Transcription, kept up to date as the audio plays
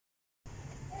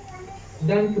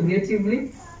done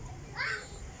creatively.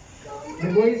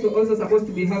 The boys were also supposed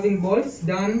to be having balls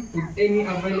done with any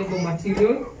available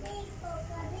material.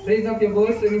 Raise up your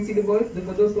balls, let me see the balls.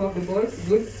 For those who have the balls,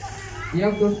 good. You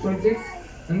have those projects.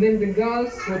 And then the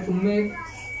girls were to make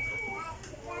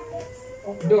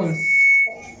dolls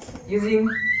using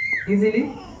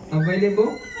easily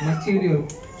available material.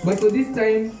 But for this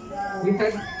time, we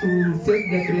had to test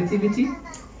their creativity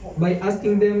by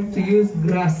asking them to use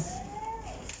grass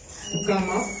to come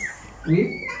up with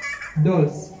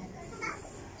dolls.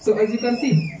 So as you can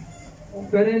see,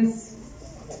 parents,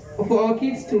 for our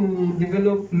kids to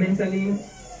develop mentally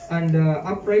and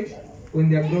upright when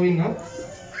they are growing up,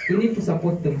 we need to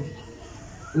support them.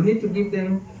 We need to give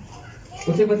them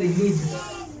whatever they need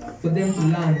for them to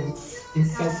learn in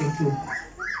scouting too.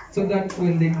 So that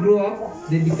when they grow up,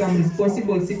 they become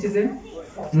responsible citizens,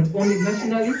 not only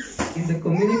nationally in the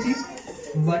community,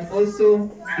 but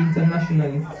also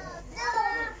internationally.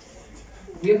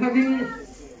 We are having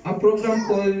a program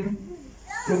called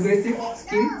Progressive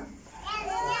Scheme.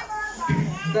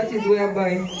 That is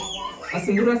whereby a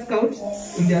Sungura Scout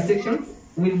in their section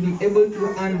will be able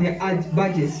to earn their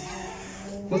badges.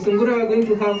 For Sungura, we are going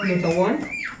to have Nota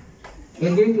 1. We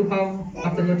are going to have,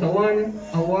 after Nota 1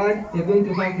 award, we are going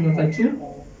to have Nota 2.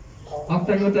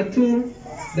 After Nota 2,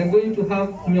 they are going to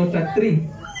have Nota 3.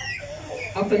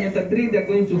 After Nota 3, they are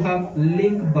going to have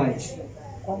Link Badge.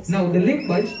 Now, the Link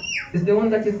Badge is the one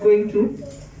that is going to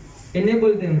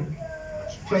enable them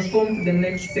to transform to the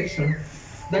next section.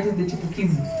 That is the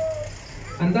Chipukizi.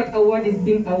 And that award is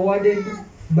being awarded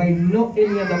by no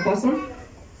any other person,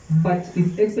 but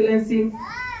His Excellency,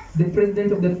 the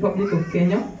President of the Republic of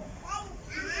Kenya,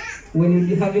 when we'll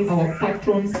be having our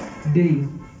Patrons Day.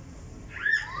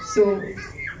 So,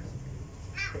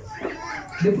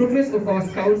 the progress of our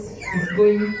scouts is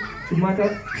going to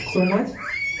matter so much,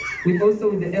 with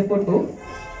also the effort of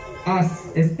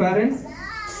us as parents,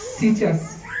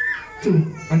 teachers too,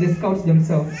 and the scouts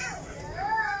themselves.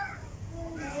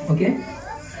 Okay?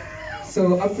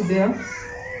 So up to there,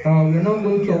 we're now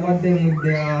going to award them with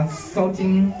their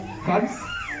scouting cards.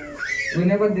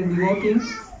 Whenever they be walking,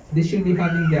 they should be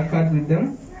having their card with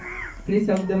them. Please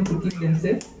help them to keep them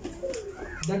safe.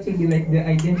 That will be like their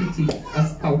identity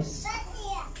as scouts.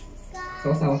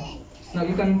 So, now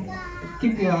you can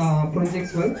keep your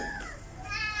projects well.